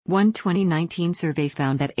One 2019 survey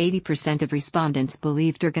found that 80% of respondents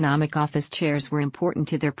believed ergonomic office chairs were important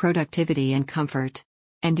to their productivity and comfort.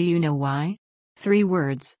 And do you know why? 3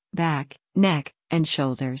 words: back, neck, and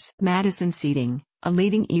shoulders. Madison Seating, a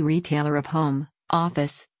leading e-retailer of home,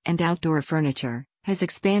 office, and outdoor furniture, has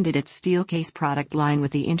expanded its Steelcase product line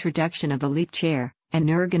with the introduction of the Leap Chair, an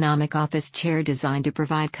ergonomic office chair designed to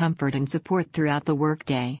provide comfort and support throughout the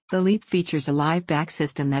workday. The Leap features a live back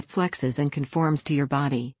system that flexes and conforms to your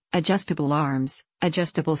body, adjustable arms,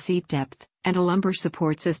 adjustable seat depth, and a lumbar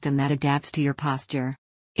support system that adapts to your posture.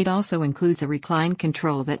 It also includes a recline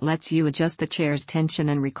control that lets you adjust the chair's tension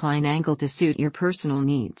and recline angle to suit your personal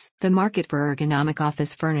needs. The market for ergonomic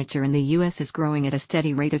office furniture in the U.S. is growing at a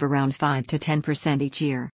steady rate of around 5 to 10% each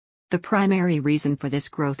year. The primary reason for this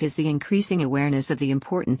growth is the increasing awareness of the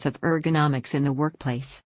importance of ergonomics in the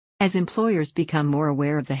workplace. As employers become more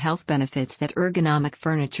aware of the health benefits that ergonomic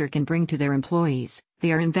furniture can bring to their employees,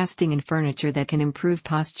 they are investing in furniture that can improve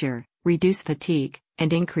posture, reduce fatigue,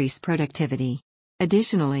 and increase productivity.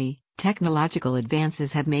 Additionally, technological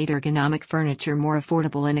advances have made ergonomic furniture more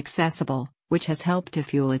affordable and accessible, which has helped to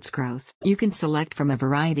fuel its growth. You can select from a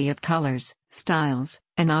variety of colors, styles,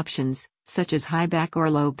 and options, such as high back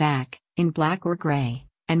or low back, in black or gray,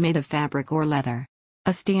 and made of fabric or leather.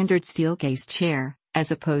 A standard Steelcase chair,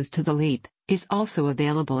 as opposed to the Leap, is also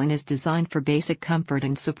available and is designed for basic comfort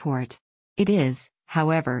and support. It is,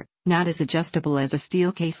 however, not as adjustable as a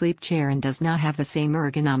Steelcase Leap chair and does not have the same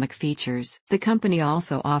ergonomic features. The company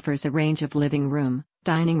also offers a range of living room,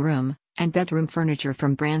 dining room, and bedroom furniture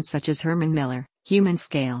from brands such as Herman Miller, Human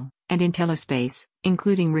Scale, and IntelliSpace,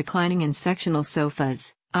 including reclining and sectional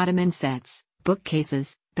sofas, ottoman sets,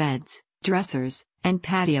 bookcases, beds, dressers, and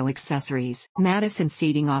patio accessories. Madison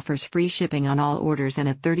Seating offers free shipping on all orders and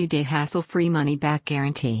a 30-day hassle-free money-back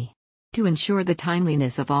guarantee. To ensure the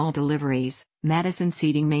timeliness of all deliveries, Madison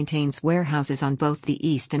Seating maintains warehouses on both the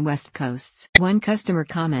East and West Coasts. One customer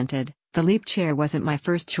commented, "The Leap chair wasn't my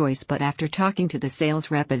first choice, but after talking to the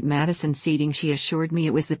sales rep at Madison Seating, she assured me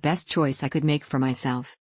it was the best choice I could make for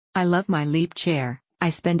myself. I love my Leap chair. I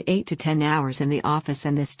spend 8 to 10 hours in the office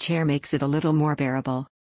and this chair makes it a little more bearable.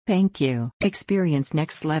 Thank you." Experience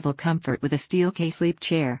next-level comfort with a Steelcase Leap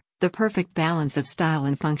chair, the perfect balance of style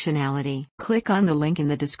and functionality. Click on the link in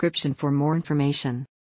the description for more information.